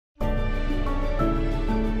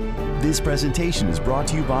This presentation is brought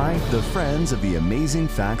to you by the Friends of the Amazing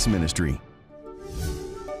Facts Ministry.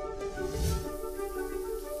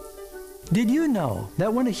 Did you know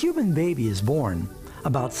that when a human baby is born,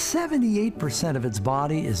 about 78% of its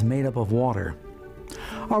body is made up of water?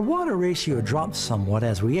 Our water ratio drops somewhat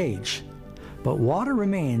as we age, but water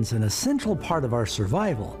remains an essential part of our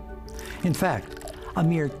survival. In fact, a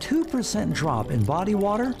mere 2% drop in body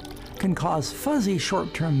water can cause fuzzy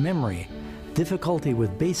short-term memory, difficulty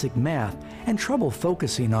with basic math, and trouble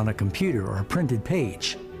focusing on a computer or a printed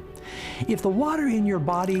page. If the water in your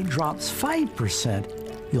body drops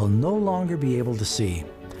 5%, you'll no longer be able to see.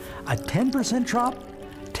 A 10% drop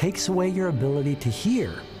takes away your ability to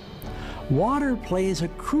hear. Water plays a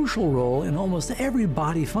crucial role in almost every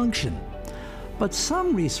body function. But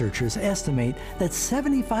some researchers estimate that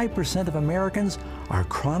 75% of Americans are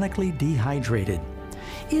chronically dehydrated.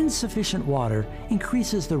 Insufficient water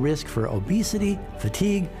increases the risk for obesity,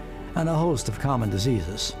 fatigue, and a host of common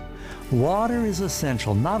diseases. Water is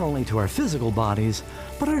essential not only to our physical bodies,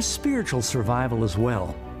 but our spiritual survival as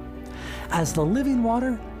well. As the living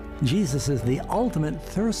water, Jesus is the ultimate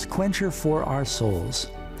thirst quencher for our souls.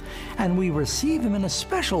 And we receive Him in a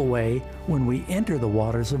special way when we enter the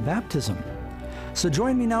waters of baptism. So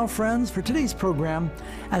join me now, friends, for today's program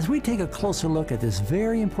as we take a closer look at this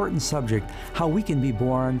very important subject, how we can be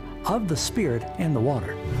born of the Spirit and the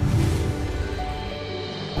water.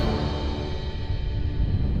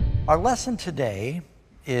 Our lesson today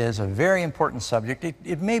is a very important subject.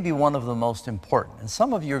 It may be one of the most important. And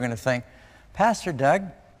some of you are going to think, Pastor Doug,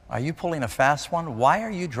 are you pulling a fast one? Why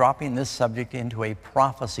are you dropping this subject into a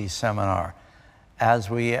prophecy seminar?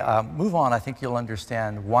 As we move on, I think you'll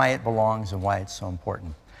understand why it belongs and why it's so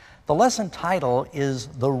important. The lesson title is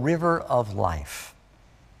The River of Life.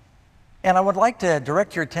 And I would like to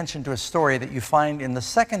direct your attention to a story that you find in the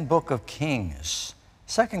second book of Kings.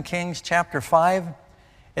 2 Kings chapter 5.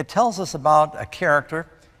 It tells us about a character.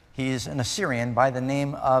 He's an Assyrian by the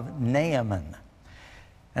name of Naaman.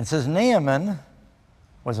 And it says, Naaman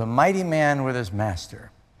was a mighty man with his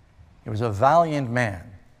master. He was a valiant man.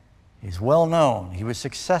 He's well known. He was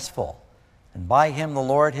successful. And by him the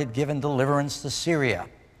Lord had given deliverance to Syria.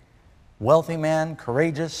 Wealthy man,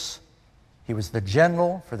 courageous. He was the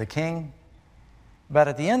general for the king. But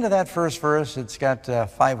at the end of that first verse, it's got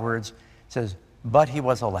 5 words. It says, but he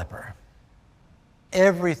was a leper.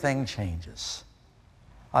 Everything changes.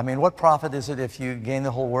 I mean, what profit is it if you gain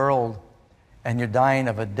the whole world and you're dying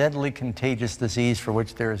of a deadly contagious disease for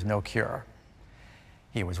which there is no cure?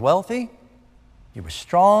 He was wealthy. He was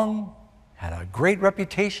strong, had a great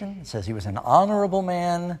reputation. It says he was an honorable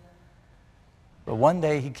man. But one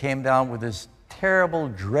day he came down with this terrible,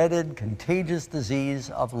 dreaded, contagious disease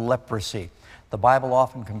of leprosy. The Bible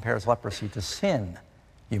often compares leprosy to sin,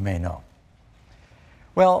 you may know.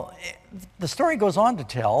 Well, the story goes on to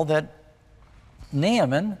tell that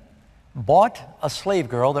Naaman bought a slave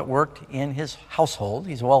girl that worked in his household.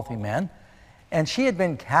 He's a wealthy man. And she had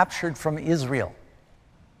been captured from Israel.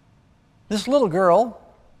 This little girl,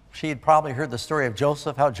 she had probably heard the story of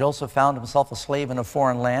Joseph, how Joseph found himself a slave in a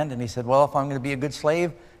foreign land, and he said, well, if I'm going to be a good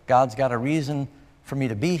slave, God's got a reason for me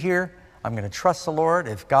to be here. I'm going to trust the Lord.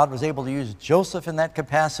 If God was able to use Joseph in that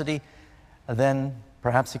capacity, then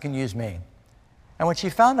perhaps He can use me. And when she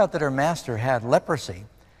found out that her master had leprosy,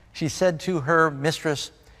 she said to her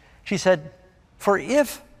mistress, she said, for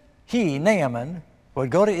if he, Naaman, would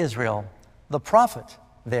go to Israel, the prophet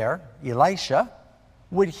there, Elisha,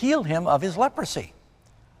 would heal him of his leprosy.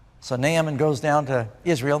 So Naaman goes down to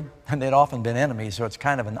Israel, and they'd often been enemies, so it's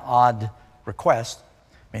kind of an odd request.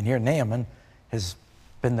 I mean, here Naaman has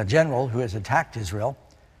been the general who has attacked Israel.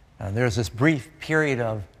 There's this brief period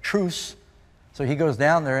of truce. So he goes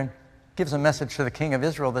down there and gives a message to the king of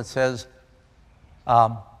Israel that says,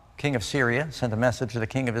 king of Syria sent a message to the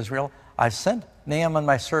king of Israel, I've sent Naaman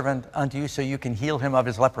my servant unto you so you can heal him of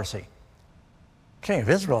his leprosy. King of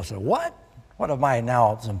Israel said, what? What am I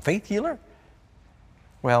now, some faith healer?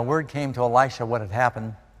 Well, word came to Elisha what had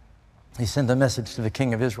happened. He sent a message to the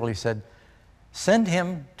king of Israel. He said, send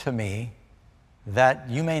him to me that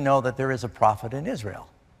you may know that there is a prophet in Israel.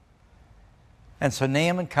 And so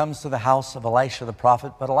Naaman comes to the house of Elisha the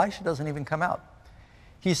prophet, but Elisha doesn't even come out.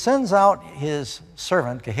 He sends out his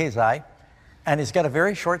servant, Gehazi, and he's got a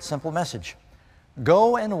very short, simple message.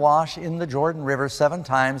 Go and wash in the Jordan River 7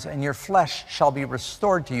 times, and your flesh shall be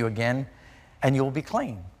restored to you again, and you will be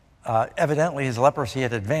clean. Evidently, his leprosy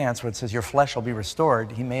had advanced, where it says your flesh will be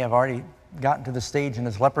restored. He may have already gotten to the stage in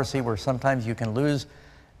his leprosy where sometimes you can lose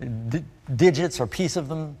digits or piece of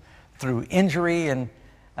them through injury,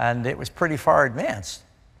 and it was pretty far advanced.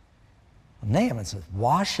 Naaman says,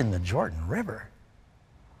 wash in the Jordan River.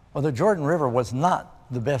 Well, the Jordan River was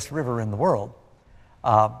not the best river in the world.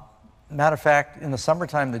 Matter of fact, in the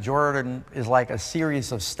summertime, the Jordan is like a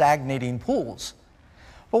series of stagnating pools.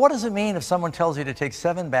 But what does it mean if someone tells you to take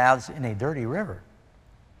 7 baths in a dirty river?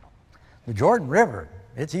 The Jordan River,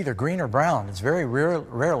 it's either green or brown. It's very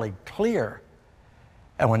rarely clear.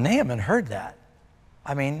 And when Naaman heard that,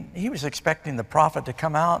 I mean, he was expecting the prophet to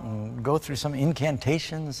come out and go through some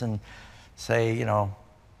incantations and say, you know,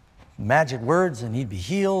 magic words and he'd be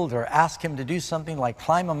healed, or ask him to do something like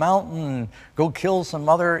climb a mountain and go kill some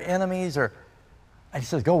other enemies. And he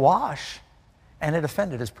says, go wash. And it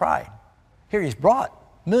offended his pride. Here he's brought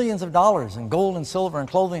millions of dollars in gold and silver and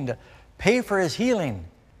clothing to pay for his healing.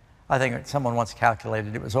 I think someone once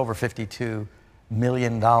calculated it was over $52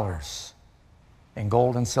 million in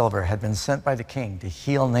gold and silver had been sent by the king to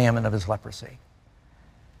heal Naaman of his leprosy.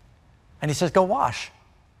 And he says, go wash.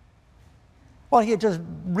 Well, he had just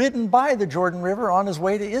ridden by the Jordan River on his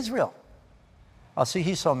way to Israel. Oh, see,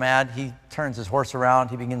 he's so mad, he turns his horse around,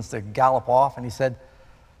 he begins to gallop off, and he said,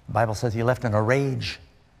 the Bible says he left in a rage.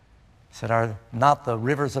 He said, are not the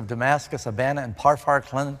rivers of Damascus, Abana, and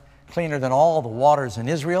Parfar cleaner than all the waters in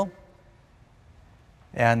Israel?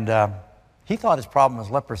 And he thought his problem was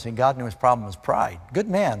leprosy. God knew his problem was pride. Good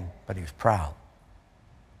man, but he was proud.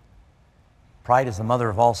 Pride is the mother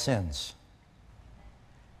of all sins.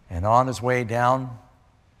 And on his way down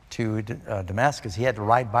to Damascus, he had to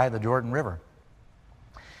ride by the Jordan River.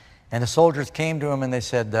 And the soldiers came to him and they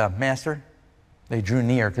said, Master, they drew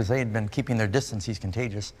near because they had been keeping their distance. He's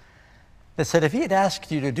contagious. They said, if he had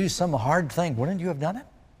asked you to do some hard thing, wouldn't you have done it?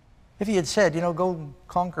 If he had said, you know, go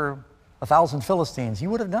conquer 1,000 Philistines, you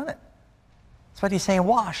would have done it. That's what he's saying,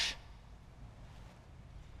 wash.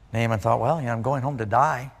 Naaman thought, well, you know, I'm going home to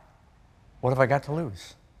die. What have I got to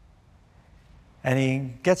lose? And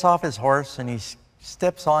he gets off his horse and he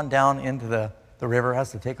steps on down into the river,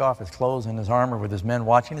 has to take off his clothes and his armor with his men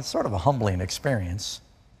watching. It's sort of a humbling experience.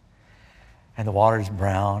 And the water's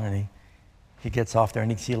brown, and he gets off there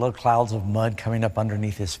and he can see little clouds of mud coming up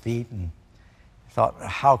underneath his feet. And he thought,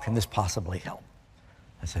 how can this possibly help?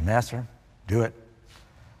 I said, Master, do it.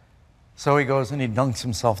 So he goes and he dunks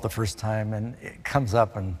himself the first time, and it comes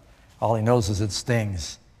up and all he knows is it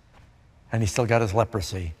stings. And he's still got his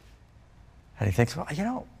leprosy. And he thinks, well, you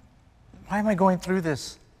know, why am I going through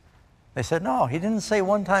this? They said, no, he didn't say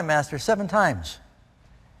one time, Master, 7 times.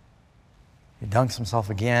 He dunks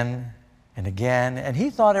himself again and again. And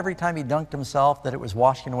he thought every time he dunked himself that it was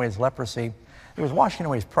washing away his leprosy. It was washing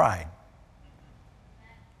away his pride.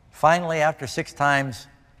 Finally, after 6 times,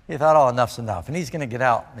 he thought, oh, enough's enough. And he's going to get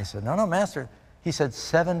out. And they said, no, Master. He said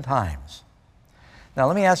 7 times. Now,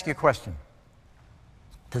 let me ask you a question.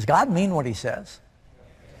 Does God mean what he says?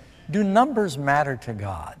 Do numbers matter to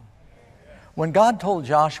God? When God told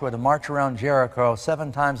Joshua to march around Jericho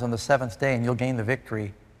 7 times on the 7th day and you'll gain the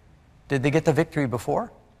victory, did they get the victory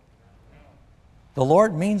before? The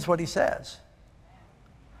Lord means what he says.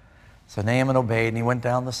 So Naaman obeyed and he went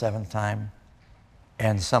down the 7th time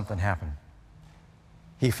and something happened.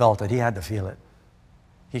 He felt it. He had to feel it.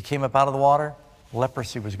 He came up out of the water.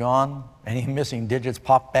 Leprosy was gone. Any missing digits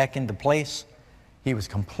popped back into place. He was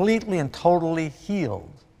completely and totally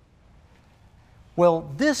healed.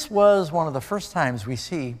 Well, this was one of the first times we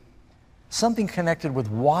see something connected with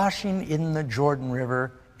washing in the Jordan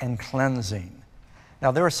River and cleansing.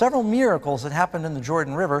 Now, there were several miracles that happened in the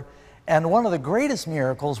Jordan River, and one of the greatest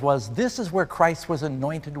miracles was this is where Christ was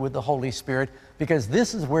anointed with the Holy Spirit, because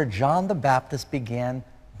this is where John the Baptist began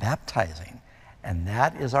baptizing. And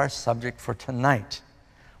that is our subject for tonight.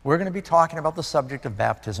 We're going to be talking about the subject of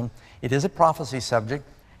baptism. It is a prophecy subject.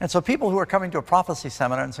 And so people who are coming to a prophecy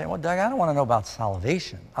seminar and saying, well, Doug, I don't want to know about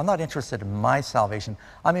salvation. I'm not interested in my salvation.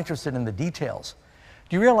 I'm interested in the details.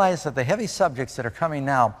 Do you realize that the heavy subjects that are coming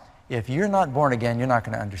now, if you're not born again, you're not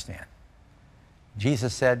going to understand?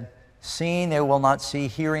 Jesus said, seeing they will not see,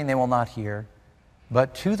 hearing they will not hear.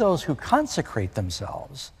 But to those who consecrate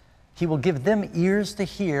themselves, he will give them ears to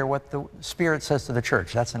hear what the Spirit says to the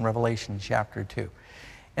church. That's in Revelation chapter 2.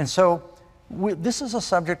 And so this is a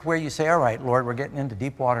subject where you say, all right, Lord, we're getting into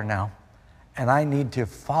deep water now, and I need to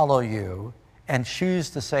follow you and choose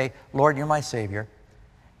to say, Lord, you're my Savior.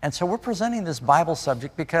 And so we're presenting this Bible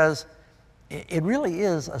subject because it really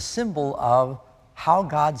is a symbol of how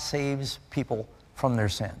God saves people from their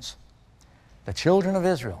sins. The children of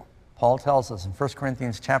Israel, Paul tells us in 1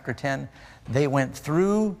 Corinthians chapter 10, they went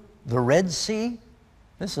through the Red Sea.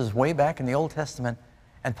 This is way back in the Old Testament.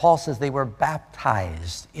 And Paul says they were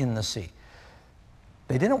baptized in the sea.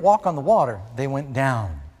 They didn't walk on the water, they went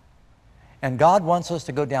down. And God wants us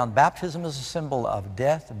to go down. Baptism is a symbol of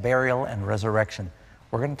death, burial, and resurrection.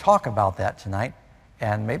 We're going to talk about that tonight.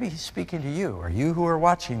 And maybe He's speaking to you, or you who are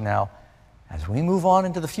watching now. As we move on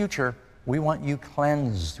into the future, we want you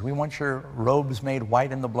cleansed. We want your robes made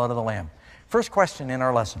white in the blood of the Lamb. First question in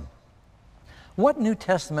our lesson: what New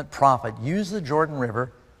Testament prophet used the Jordan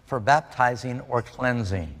River for baptizing or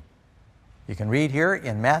cleansing? You can read here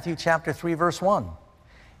in Matthew chapter 3, verse 1.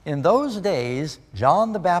 In those days,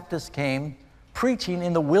 John the Baptist came preaching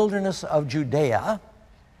in the wilderness of Judea,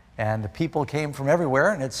 and the people came from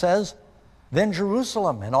everywhere, and it says, then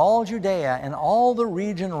Jerusalem and all Judea and all the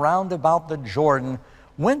region round about the Jordan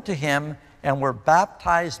went to him and were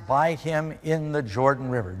baptized by him in the Jordan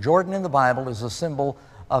River. Jordan in the Bible is a symbol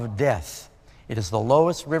of death. It is the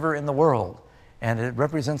lowest river in the world, and it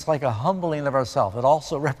represents like a humbling of ourselves. It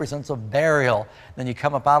also represents a burial. Then you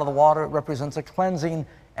come up out of the water, it represents a cleansing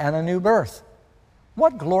and a new birth.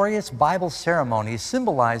 What glorious Bible ceremony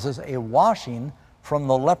symbolizes a washing from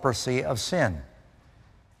the leprosy of sin?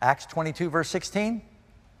 Acts 22, verse 16,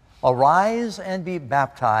 arise and be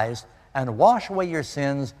baptized and wash away your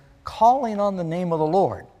sins, calling on the name of the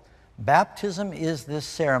Lord. Baptism is this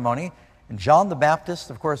ceremony. And John the Baptist,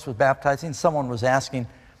 of course, was baptizing. Someone was asking,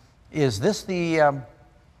 is this the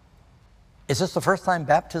first time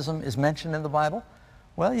baptism is mentioned in the Bible?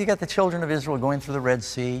 Well, you got the children of Israel going through the Red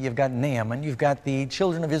Sea. You've got Naaman. You've got the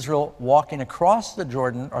children of Israel walking across the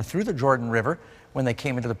Jordan, or through the Jordan River, when they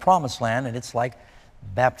came into the Promised Land, and it's like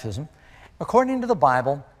baptism. According to the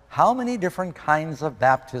Bible, how many different kinds of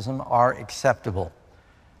baptism are acceptable?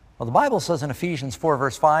 Well, the Bible says in Ephesians 4,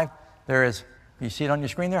 verse 5, there is, you see it on your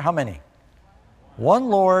screen there, how many? One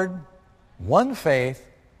Lord, one faith,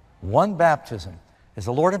 one baptism. Is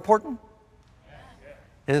the Lord important?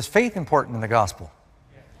 Is faith important in the gospel?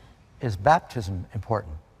 Is baptism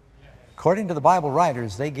important? According to the Bible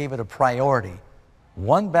writers, they gave it a priority.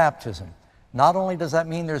 One baptism. Not only does that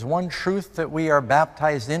mean there's one truth that we are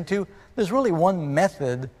baptized into, there's really one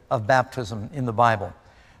method of baptism in the Bible.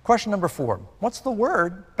 Question number 4, what's the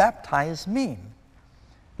word baptize mean?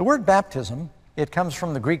 The word baptism, it comes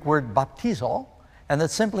from the Greek word baptizo, and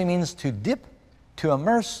that simply means to dip, to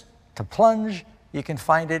immerse, to plunge. You can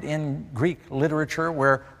find it in Greek literature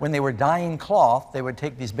where when they were dyeing cloth, they would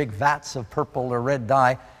take these big vats of purple or red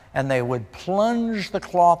dye and they would plunge the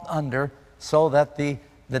cloth under so that the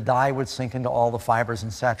dye would sink into all the fibers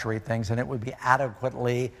and saturate things, and it would be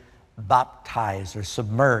adequately baptized or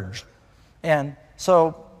submerged. And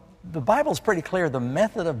so the Bible's pretty clear. The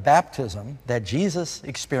method of baptism that Jesus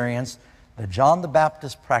experienced, that John the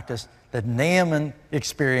Baptist practiced, that Naaman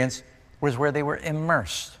experienced, was where they were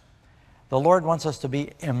immersed. The Lord wants us to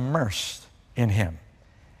be immersed in Him.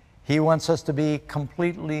 He wants us to be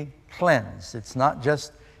completely cleansed. It's not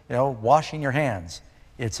just, washing your hands.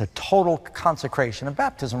 It's a total consecration, and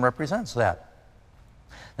baptism represents that.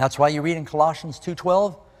 That's why you read in Colossians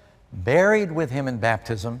 2:12, buried with Him in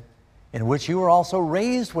baptism, in which you were also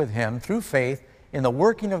raised with Him through faith in the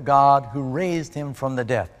working of God who raised Him from the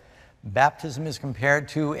dead. Baptism is compared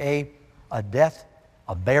to a death,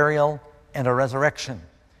 a burial, and a resurrection.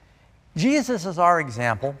 Jesus is our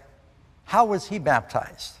example. How was He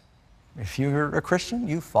baptized? If you're a Christian,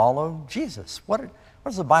 you follow Jesus. What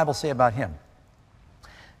does the Bible say about Him?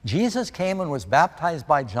 Jesus came and was baptized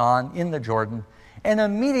by John in the Jordan, and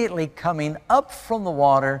immediately coming up from the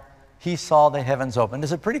water, He saw the heavens open.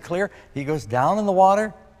 Is it pretty clear? He goes down in the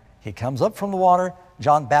water, He comes up from the water.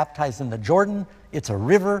 John baptized in the Jordan. It's a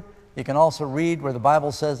river. You can also read where the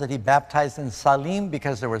Bible says that He baptized in Salim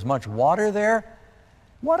because there was much water there.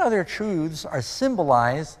 What other truths are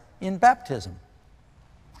symbolized in baptism?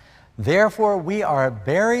 Therefore, we are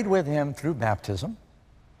buried with Him through baptism,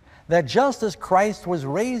 that just as Christ was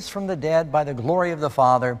raised from the dead by the glory of the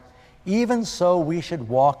Father, even so we should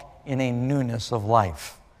walk in a newness of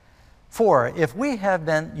life. For if we have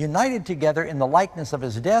been united together in the likeness of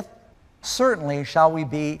His death, certainly shall we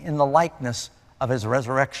be in the likeness of His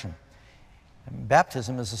resurrection. And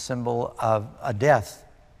baptism is a symbol of a death,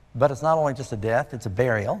 but it's not only just a death, it's a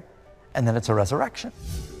burial, and then it's a resurrection.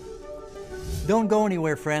 Don't go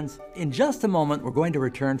anywhere, friends. In just a moment, we're going to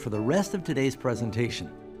return for the rest of today's presentation.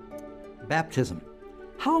 Baptism.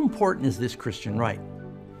 How important is this Christian rite?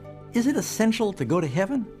 Is it essential to go to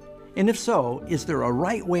heaven? And if so, is there a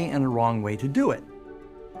right way and a wrong way to do it?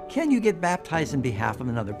 Can you get baptized in behalf of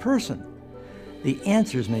another person? The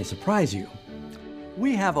answers may surprise you.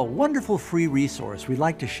 We have a wonderful free resource we'd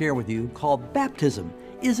like to share with you called Baptism.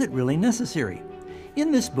 Is it really necessary? In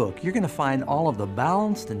this book, you're going to find all of the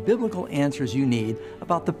balanced and biblical answers you need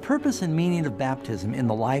about the purpose and meaning of baptism in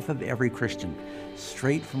the life of every Christian,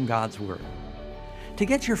 straight from God's Word. To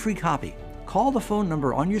get your free copy, call the phone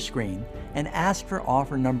number on your screen and ask for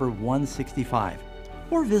offer number 165,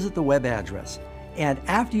 or visit the web address And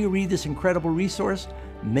after you read this incredible resource,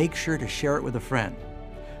 make sure to share it with a friend.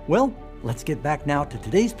 Well, let's get back now to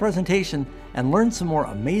today's presentation and learn some more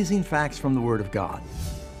amazing facts from the Word of God.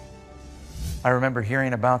 I remember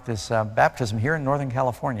hearing about this baptism here in Northern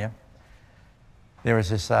California. There was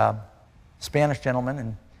this Spanish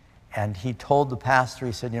gentleman, and he told the pastor,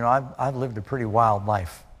 he said, you know, I've lived a pretty wild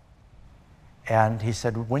life. And he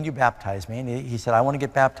said, when you baptize me, and he said, I want to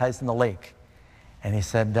get baptized in the lake. And he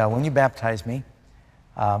said, when you baptize me,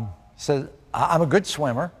 he said, I'm a good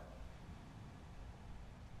swimmer.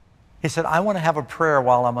 He said, I want to have a prayer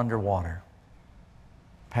while I'm underwater.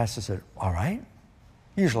 Pastor said, all right.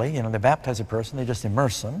 Usually, you know, they baptize a person, they just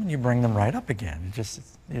immerse them, and you bring them right up again. It's just,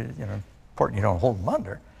 you know, important you don't hold them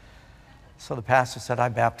under. So the pastor said, I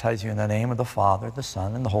baptize you in the name of the Father, the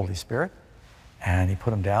Son, and the Holy Spirit. And he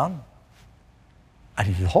put them down. I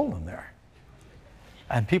need you to hold them there.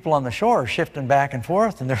 And people on the shore are shifting back and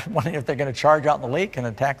forth, and they're wondering if they're going to charge out in the lake and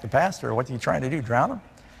attack the pastor, or what's he trying to do, drown him?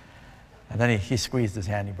 And then he squeezed his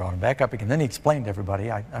hand, he brought him back up again. Then he explained to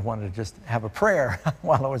everybody, I wanted to just have a prayer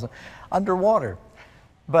while I was underwater.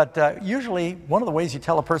 But usually, one of the ways you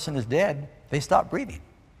tell a person is dead, they stop breathing.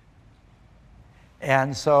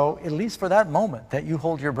 And so, at least for that moment that you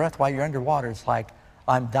hold your breath while you're underwater, it's like,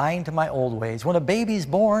 I'm dying to my old ways. When a baby's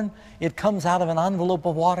born, it comes out of an envelope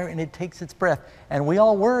of water and it takes its breath. And we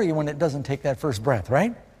all worry when it doesn't take that first breath,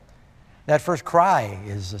 right? That first cry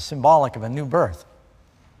is symbolic of a new birth.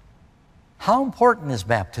 How important is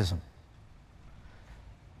baptism?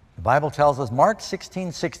 The Bible tells us, Mark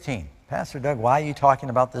 16:16. Pastor Doug, why are you talking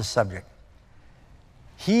about this subject?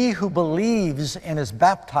 He who believes and is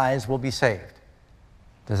baptized will be saved.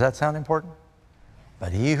 Does that sound important?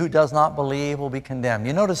 But he who does not believe will be condemned.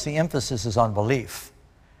 You notice the emphasis is on belief.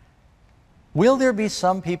 Will there be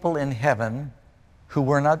some people in heaven who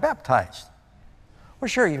were not baptized? Well,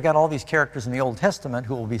 sure, you've got all these characters in the Old Testament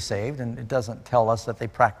who will be saved, and it doesn't tell us that they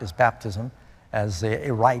practiced baptism as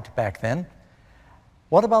a rite back then.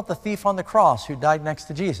 What about the thief on the cross who died next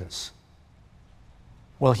to Jesus?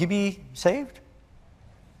 Will he be saved?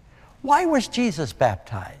 Why was Jesus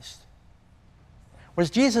baptized? Was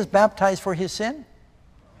Jesus baptized for his sin?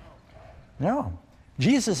 No.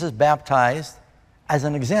 Jesus is baptized as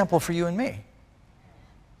an example for you and me.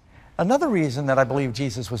 Another reason that I believe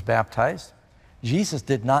Jesus was baptized, Jesus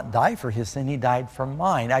did not die for his sin, he died for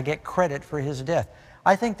mine. I get credit for his death.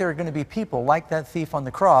 I think there are going to be people like that thief on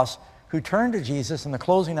the cross who turn to Jesus in the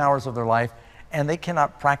closing hours of their life, and they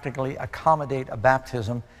cannot practically accommodate a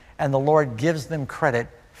baptism, and the Lord gives them credit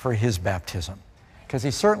for his baptism, because he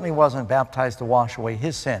certainly wasn't baptized to wash away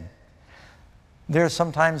his sin. There's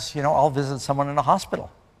sometimes, you know, I'll visit someone in a hospital,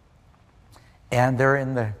 and they're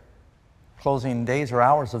in the closing days or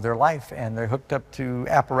hours of their life, and they're hooked up to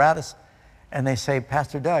apparatus, and they say,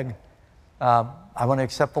 Pastor Doug, I want to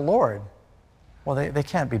accept the Lord. Well, they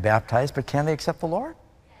can't be baptized, but can they accept the Lord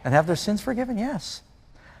and have their sins forgiven? Yes.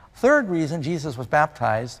 Third reason Jesus was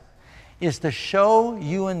baptized is to show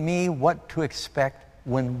you and me what to expect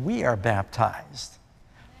when we are baptized.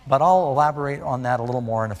 But I'll elaborate on that a little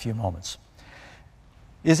more in a few moments.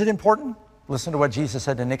 Is it important? Listen to what Jesus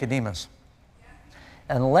said to Nicodemus.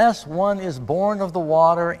 Unless one is born of the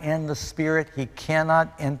water and the Spirit, he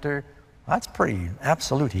cannot enter. That's pretty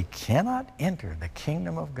absolute. He cannot enter the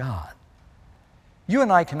kingdom of God. You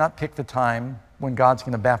and I cannot pick the time when God's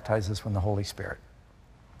going to baptize us with the Holy Spirit.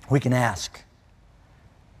 We can ask,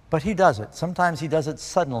 but he does it. Sometimes he does it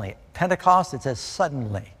suddenly. Pentecost, it says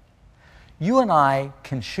suddenly. You and I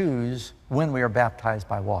can choose when we are baptized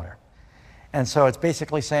by water. And so it's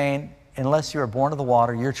basically saying, unless you are born of the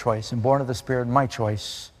water, your choice, and born of the Spirit, my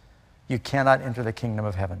choice, you cannot enter the kingdom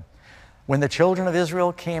of heaven. When the children of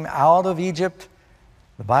Israel came out of Egypt,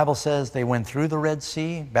 the Bible says they went through the Red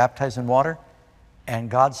Sea, baptized in water, and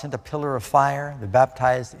God sent a pillar of fire. They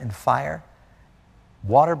baptized in fire.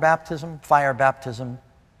 Water baptism, fire baptism,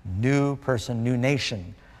 new person, new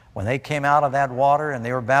nation. When they came out of that water and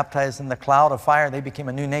they were baptized in the cloud of fire, they became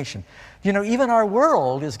a new nation. You know, even our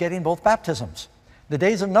world is getting both baptisms. The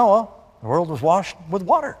days of Noah, the world was washed with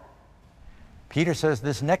water. Peter says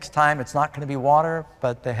this next time it's not going to be water,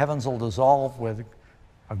 but the heavens will dissolve with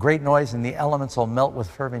a great noise and the elements will melt with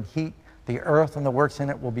fervent heat. The earth and the works in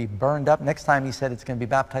it will be burned up. Next time he said it's going to be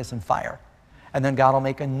baptized in fire. And then God will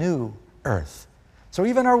make a new earth. So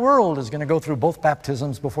even our world is going to go through both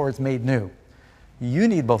baptisms before it's made new. You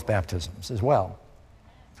need both baptisms as well.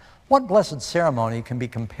 What blessed ceremony can be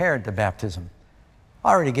compared to baptism?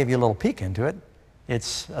 I already gave you a little peek into it.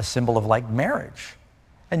 It's a symbol of like marriage.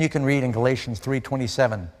 And you can read in Galatians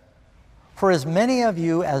 3:27, for as many of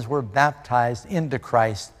you as were baptized into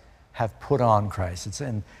Christ have put on Christ.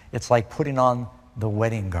 It's like putting on the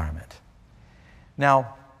wedding garment.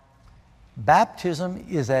 Now, baptism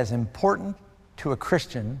is as important to a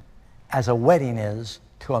Christian as a wedding is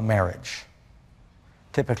to a marriage.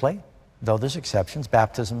 Typically, though there's exceptions,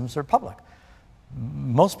 baptisms are public.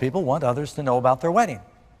 Most people want others to know about their wedding.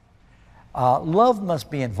 Love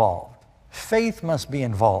must be involved. Faith must be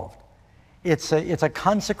involved. It's a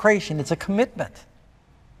consecration. It's a commitment.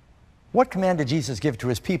 What command did Jesus give to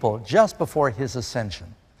his people just before his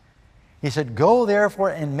ascension? He said, "Go therefore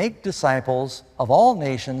and make disciples of all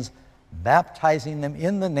nations, baptizing them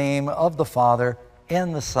in the name of the Father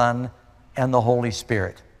and the Son and the Holy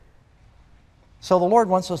Spirit." So the Lord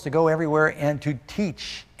wants us to go everywhere and to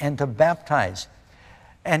teach and to baptize.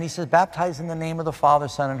 And he says, baptize in the name of the Father,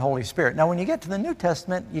 Son, and Holy Spirit. Now, when you get to the New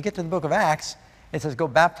Testament, you get to the book of Acts, it says, go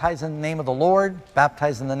baptize in the name of the Lord,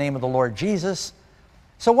 baptize in the name of the Lord Jesus.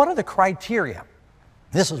 So what are the criteria?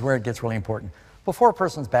 This is where it gets really important. Before a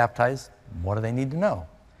person's baptized, what do they need to know?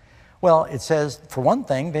 Well, it says, for one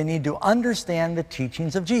thing, they need to understand the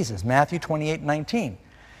teachings of Jesus. Matthew 28:19.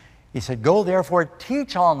 He said, go therefore,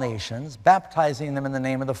 teach all nations, baptizing them in the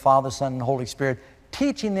name of the Father, Son, and Holy Spirit,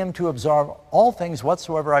 teaching them to observe all things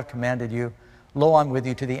whatsoever I've commanded you. Lo, I'm with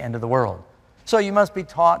you to the end of the world. So you must be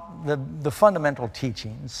taught the fundamental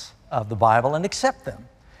teachings of the Bible and accept them.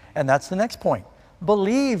 And that's the next point.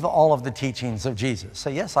 Believe all of the teachings of Jesus.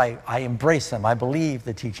 Say, yes, I embrace them. I believe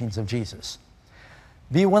the teachings of Jesus.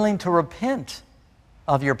 Be willing to repent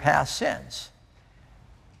of your past sins.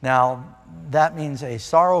 Now, that means a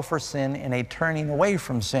sorrow for sin and a turning away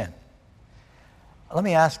from sin. Let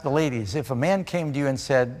me ask the ladies, if a man came to you and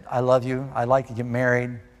said, I love you, I'd like to get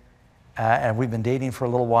married, and we've been dating for a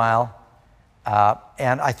little while,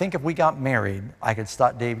 and I think if we got married, I could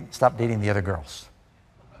stop dating the other girls.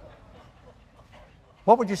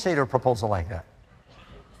 What would you say to a proposal like that?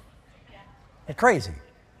 You're crazy.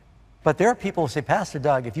 But there are people who say, Pastor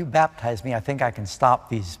Doug, if you baptize me, I think I can stop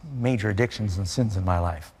these major addictions and sins in my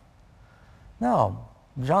life. No.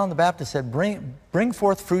 John the Baptist said, bring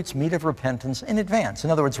forth fruits meet of repentance in advance. In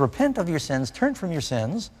other words, repent of your sins, turn from your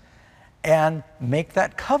sins, and make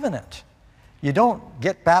that covenant. You don't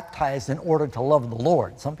get baptized in order to love the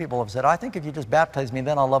Lord. Some people have said, I think if you just baptize me,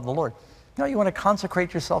 then I'll love the Lord. No, you want to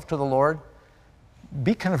consecrate yourself to the Lord,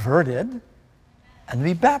 be converted, and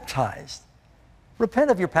be baptized.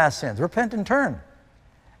 Repent of your past sins. Repent and turn.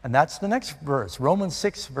 And that's the next verse. Romans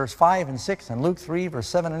 6, verse 5 and 6, and Luke 3, verse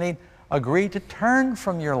 7 and 8. Agree to turn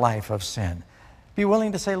from your life of sin. Be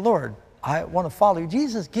willing to say, Lord, I want to follow you.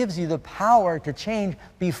 Jesus gives you the power to change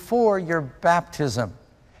before your baptism.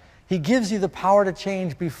 He gives you the power to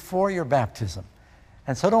change before your baptism.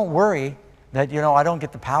 And so don't worry that, I don't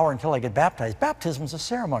get the power until I get baptized. Baptism is a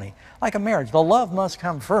ceremony, like a marriage. The love must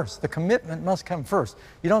come first. The commitment must come first.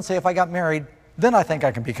 You don't say, if I got married, then I think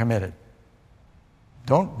I can be committed.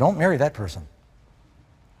 Don't marry that person.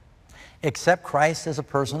 Accept Christ as a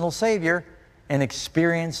personal Savior and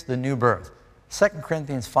experience the new birth. 2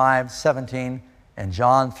 Corinthians 5:17 and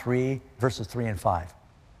John 3, verses 3 and 5.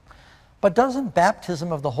 But doesn't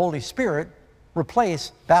baptism of the Holy Spirit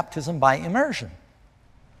replace baptism by immersion?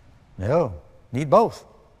 No, need both.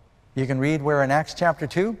 You can read where in Acts chapter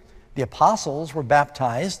 2, the apostles were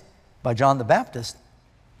baptized by John the Baptist,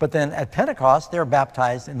 but then at Pentecost, they were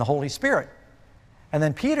baptized in the Holy Spirit. And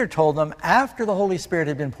then Peter told them, after the Holy Spirit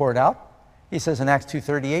had been poured out, he says in Acts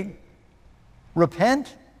 2:38,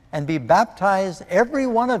 repent and be baptized, every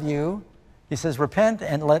one of you. He says, repent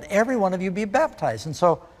and let every one of you be baptized. And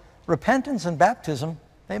so repentance and baptism,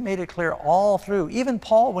 they made it clear all through. Even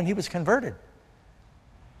Paul, when he was converted,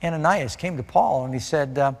 Ananias came to Paul and he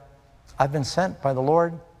said, I've been sent by the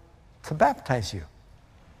Lord to baptize you.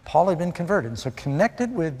 Paul had been converted. And so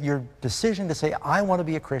connected with your decision to say, I want to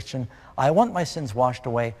be a Christian, I want my sins washed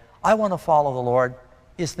away, I want to follow the Lord,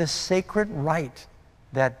 is this sacred rite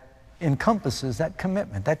that encompasses that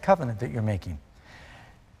commitment, that covenant that you're making.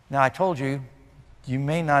 Now, I told you, you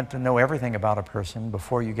may not know everything about a person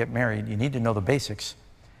before you get married. You need to know the basics.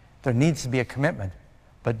 There needs to be a commitment.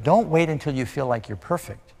 But don't wait until you feel like you're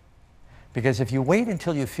perfect. Because if you wait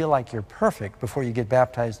until you feel like you're perfect before you get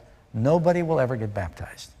baptized, nobody will ever get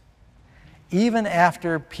baptized. Even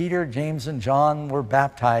after Peter, James, and John were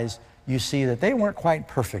baptized, you see that they weren't quite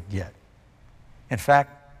perfect yet. In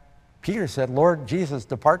fact, Peter said, Lord Jesus,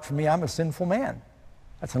 depart from me, I'm a sinful man.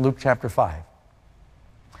 That's in Luke chapter 5.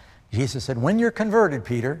 Jesus said, when you're converted,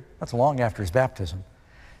 Peter, that's long after his baptism.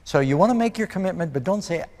 So you want to make your commitment, but don't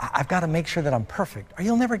say, I've got to make sure that I'm perfect, or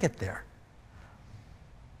you'll never get there.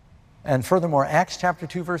 And furthermore, Acts chapter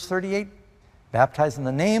 2, verse 38, baptize in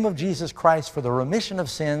the name of Jesus Christ for the remission of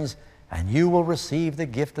sins, and you will receive the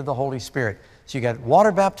gift of the Holy Spirit. So you got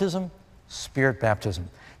water baptism, Spirit baptism.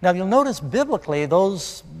 Now you'll notice biblically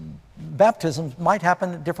those baptisms might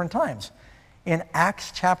happen at different times. In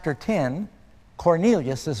Acts chapter 10,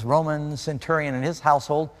 Cornelius, this Roman centurion and his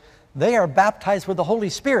household, they are baptized with the Holy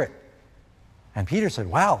Spirit. And Peter said,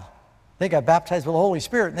 wow, they got baptized with the Holy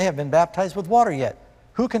Spirit and they have been baptized with water yet.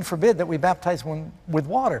 Who can forbid that we baptize one with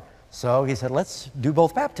water? So he said, let's do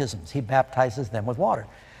both baptisms. He baptizes them with water.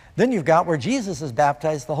 Then you've got where Jesus is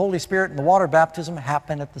baptized, the Holy Spirit and the water baptism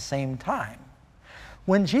happen at the same time.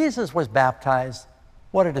 When Jesus was baptized,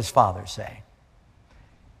 what did his Father say?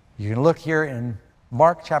 You can look here in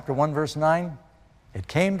Mark chapter 1, verse 9. It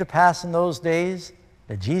came to pass in those days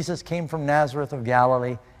that Jesus came from Nazareth of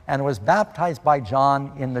Galilee and was baptized by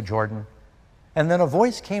John in the Jordan. And then a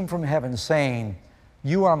voice came from heaven saying,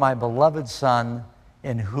 you are my beloved Son,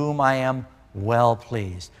 in whom I am well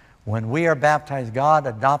pleased. When we are baptized, God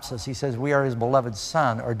adopts us. He says we are His beloved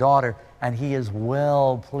son or daughter, and He is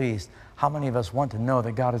well pleased. How many of us want to know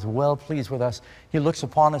that God is well pleased with us? He looks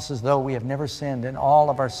upon us as though we have never sinned and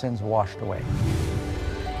all of our sins washed away.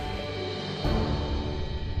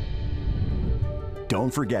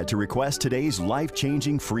 Don't forget to request today's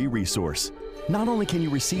life-changing free resource. Not only can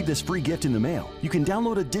you receive this free gift in the mail, you can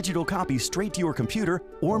download a digital copy straight to your computer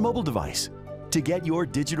or mobile device. To get your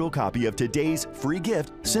digital copy of today's free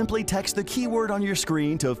gift, simply text the keyword on your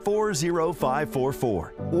screen to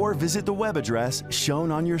 40544 or visit the web address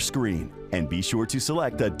shown on your screen. And be sure to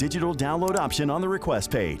select the digital download option on the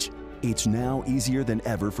request page. It's now easier than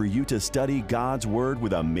ever for you to study God's Word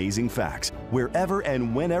with amazing facts wherever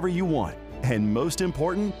and whenever you want. And most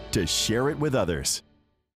important, to share it with others.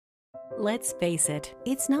 Let's face it,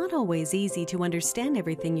 it's not always easy to understand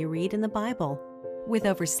everything you read in the Bible. With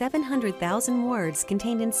over 700,000 words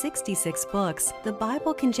contained in 66 books, the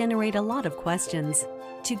Bible can generate a lot of questions.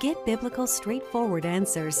 To get biblical, straightforward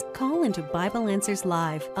answers, call into Bible Answers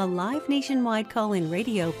Live, a live nationwide call-in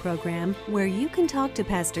radio program where you can talk to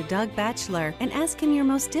Pastor Doug Batchelor and ask him your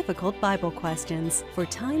most difficult Bible questions. For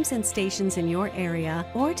times and stations in your area,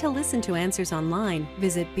 or to listen to answers online,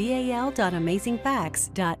 visit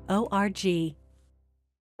bal.amazingfacts.org.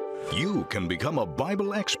 You can become a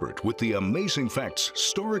Bible expert with the Amazing Facts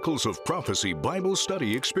Storicals of Prophecy Bible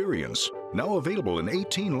Study Experience, now available in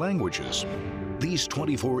 18 languages. These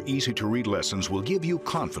 24 easy-to-read lessons will give you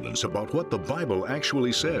confidence about what the Bible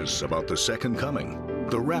actually says about the Second Coming,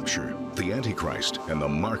 the Rapture, the Antichrist, and the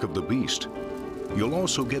Mark of the Beast. You'll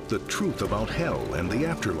also get the truth about hell and the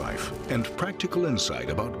afterlife, and practical insight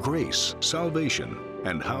about grace, salvation,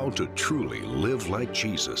 and how to truly live like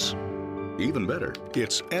Jesus. Even better,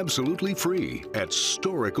 it's absolutely free at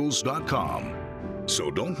Storicals.com. So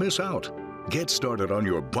don't miss out. Get started on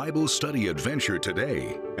your Bible study adventure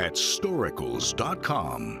today at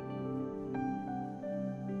Storicals.com.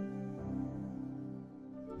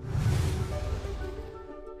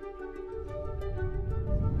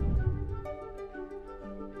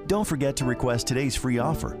 Don't forget to request today's free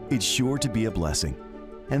offer. It's sure to be a blessing.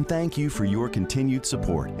 And thank you for your continued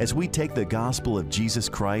support as we take the gospel of Jesus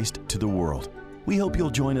Christ to the world. We hope you'll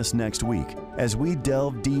join us next week as we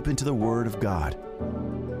delve deep into the Word of God.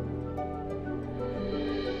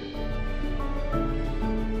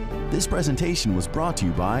 This presentation was brought to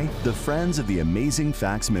you by the Friends of the Amazing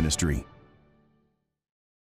Facts Ministry.